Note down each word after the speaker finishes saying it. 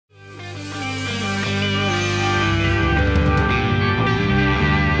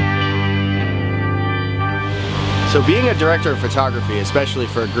So being a director of photography, especially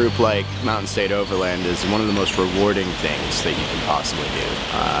for a group like Mountain State Overland, is one of the most rewarding things that you can possibly do.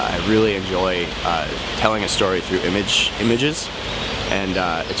 I really enjoy telling a story through images, and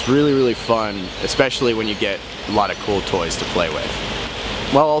it's really fun, especially when you get a lot of cool toys to play with.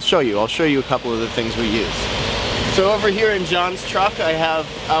 Well, I'll show you a couple of the things we use. So over here in John's truck I have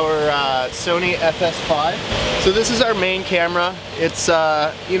our Sony FS5. So this is our main camera. It's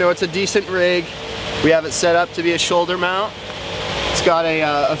you know, it's a decent rig. We have it set up to be a shoulder mount. It's got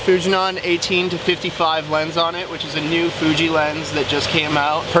a Fujinon 18-55 lens on it, which is a new Fuji lens that just came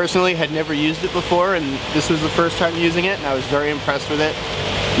out. Personally, had never used it before, and this was the first time using it, and I was very impressed with it.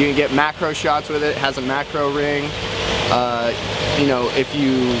 You can get macro shots with it. It has a macro ring. You know, if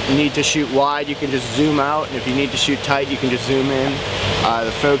you need to shoot wide, you can just zoom out, and if you need to shoot tight, you can just zoom in.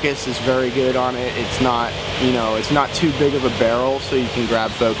 The focus is very good on it. It's not, you know, it's not too big of a barrel, so you can grab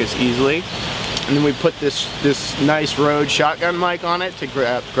focus easily. And then we put this nice Rode shotgun mic on it to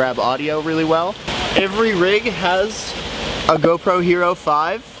grab audio really well. Every rig has a GoPro Hero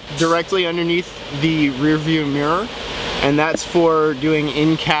 5 directly underneath the rear view mirror, and that's for doing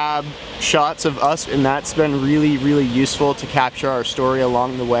in-cab shots of us, and that's been really useful to capture our story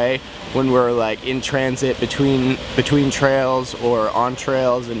along the way when we're like in transit between trails or on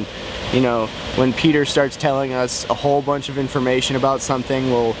trails. And you know, when Peter starts telling us a whole bunch of information about something,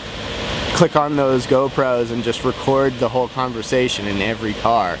 we'll click on those GoPros and just record the whole conversation in every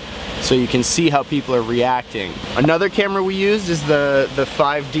car, so you can see how people are reacting. Another camera we used is the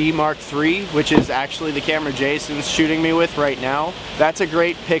 5D Mark III, which is actually the camera Jason's shooting me with right now. That's a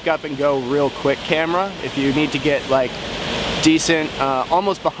great pick up and go real quick camera if you need to get like decent,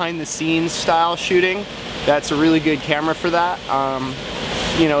 almost behind the scenes style shooting. That's a really good camera for that.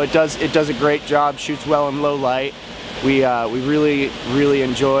 You know, it does a great job, shoots well in low light. We really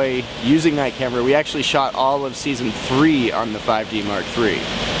enjoy using that camera. We actually shot all of season 3 on the 5D Mark III.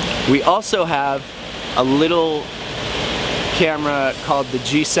 We also have a little camera called the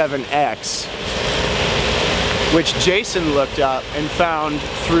G7X, which Jason looked up and found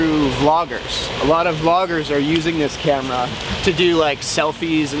through vloggers. A lot of vloggers are using this camera to do like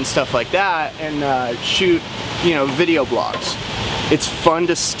selfies and stuff like that, and shoot, you know, video blogs. It's fun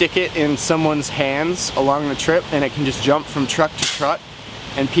to stick it in someone's hands along the trip, and it can just jump from truck to truck,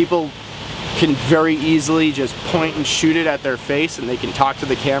 and people can very easily just point and shoot it at their face, and they can talk to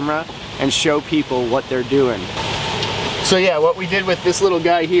the camera and show people what they're doing. So yeah, what we did with this little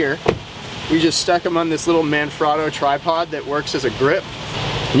guy here, we just stuck him on this little Manfrotto tripod that works as a grip.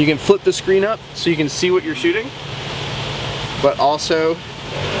 And you can flip the screen up so you can see what you're shooting, but also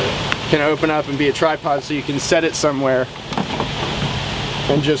can open up and be a tripod so you can set it somewhere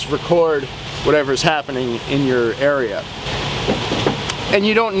and just record whatever's happening in your area. And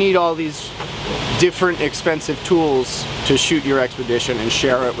you don't need all these different expensive tools to shoot your expedition and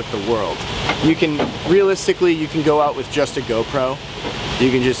share it with the world. You can, realistically, you can go out with just a GoPro.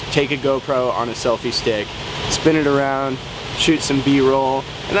 You can just take a GoPro on a selfie stick, spin it around, shoot some B-roll,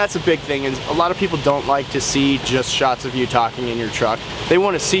 and that's a big thing. And a lot of people don't like to see just shots of you talking in your truck. They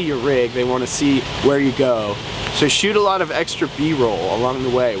want to see your rig, they want to see where you go. So shoot a lot of extra B-roll along the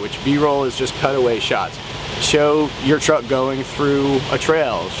way, which B-roll is just cutaway shots. Show your truck going through a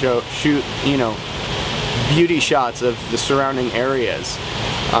trail, shoot, you know, beauty shots of the surrounding areas,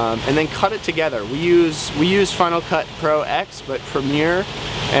 and then cut it together. We use Final Cut Pro X, but Premiere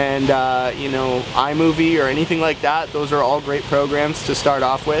and you know, iMovie or anything like that, those are all great programs to start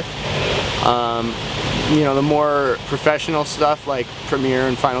off with. You know, the more professional stuff like Premiere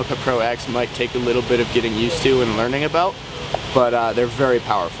and Final Cut Pro X might take a little bit of getting used to and learning about, but they're very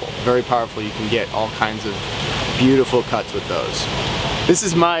powerful. Very powerful. You can get all kinds of beautiful cuts with those. This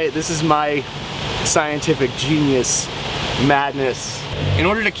is my scientific genius madness. In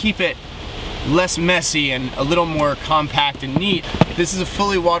order to keep it less messy and a little more compact and neat, this is a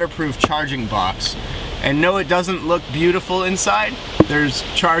fully waterproof charging box. And no, it doesn't look beautiful inside. There's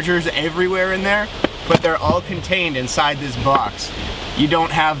chargers everywhere in there, but they're all contained inside this box. You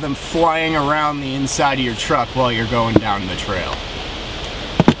don't have them flying around the inside of your truck while you're going down the trail.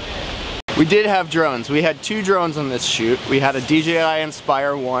 We did have drones. We had 2 drones on this shoot. We had a DJI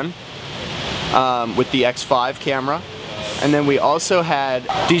Inspire 1 with the X5 camera, and then we also had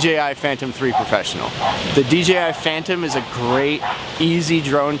DJI Phantom 3 Professional. The DJI Phantom is a great, easy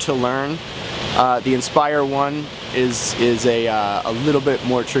drone to learn. The Inspire 1 is a little bit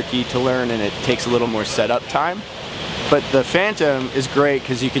more tricky to learn, and it takes a little more setup time. But the Phantom is great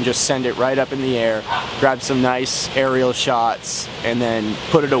because you can just send it right up in the air, grab some nice aerial shots, and then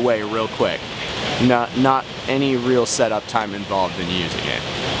put it away real quick. Not any real setup time involved in using it.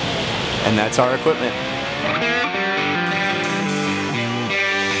 And that's our equipment.